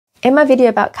In my video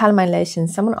about Calamine lotion,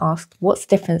 someone asked what's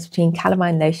the difference between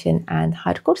Calamine lotion and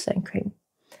hydrocortisone cream.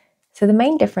 So the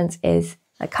main difference is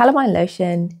that Calamine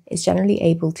lotion is generally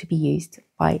able to be used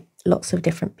by lots of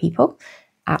different people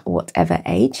at whatever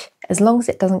age, as long as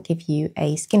it doesn't give you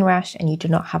a skin rash and you do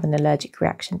not have an allergic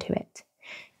reaction to it.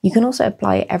 You can also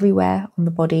apply it everywhere on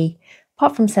the body,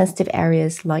 apart from sensitive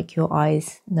areas like your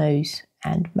eyes, nose,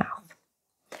 and mouth.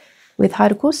 With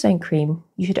hydrocortisone cream,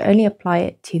 you should only apply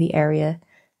it to the area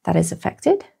that is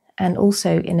affected, and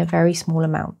also in a very small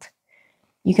amount.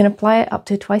 You can apply it up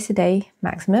to twice a day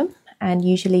maximum, and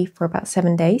usually for about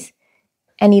 7 days.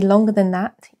 Any longer than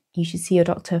that, you should see your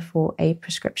doctor for a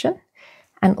prescription.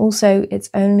 And also, it's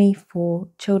only for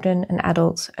children and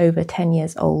adults over 10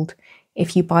 years old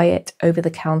if you buy it over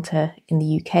the counter in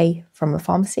the UK from a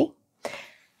pharmacy.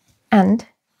 And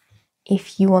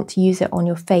if you want to use it on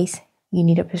your face, you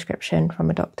need a prescription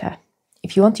from a doctor.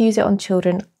 If you want to use it on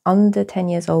children under 10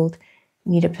 years old,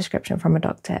 you need a prescription from a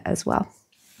doctor as well.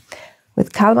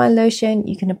 With Calamine lotion,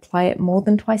 you can apply it more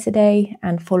than twice a day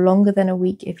and for longer than a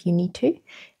week if you need to.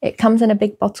 It comes in a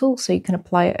big bottle, so you can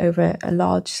apply it over a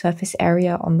large surface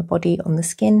area on the body, on the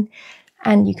skin,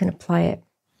 and you can apply it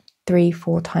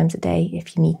 3-4 times a day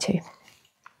if you need to.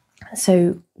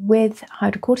 So with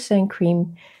hydrocortisone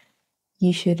cream,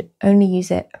 you should only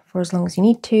use it for as long as you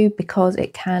need to because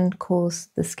it can cause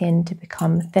the skin to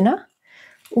become thinner.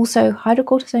 Also,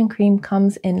 hydrocortisone cream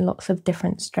comes in lots of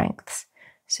different strengths.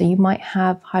 So you might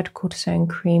have hydrocortisone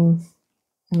cream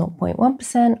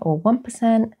 0.1% or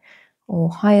 1% or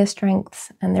higher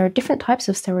strengths, and there are different types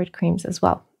of steroid creams as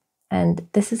well. And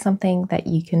this is something that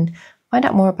you can find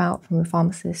out more about from a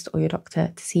pharmacist or your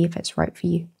doctor to see if it's right for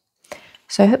you.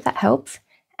 So I hope that helps.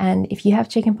 And if you have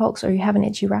chickenpox or you have an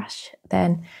itchy rash,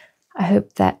 then I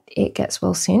hope that it gets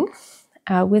well soon.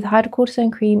 With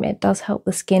hydrocortisone cream, it does help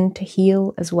the skin to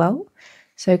heal as well.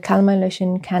 So Calamine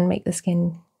lotion can make the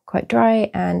skin quite dry,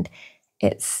 and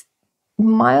it's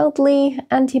mildly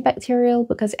antibacterial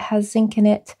because it has zinc in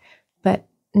it, but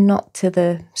not to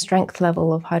the strength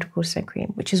level of hydrocortisone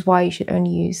cream, which is why you should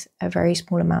only use a very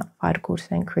small amount of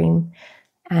hydrocortisone cream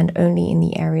and only in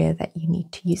the area that you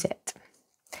need to use it.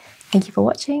 Thank you for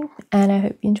watching, and I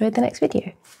hope you enjoyed the next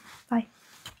video.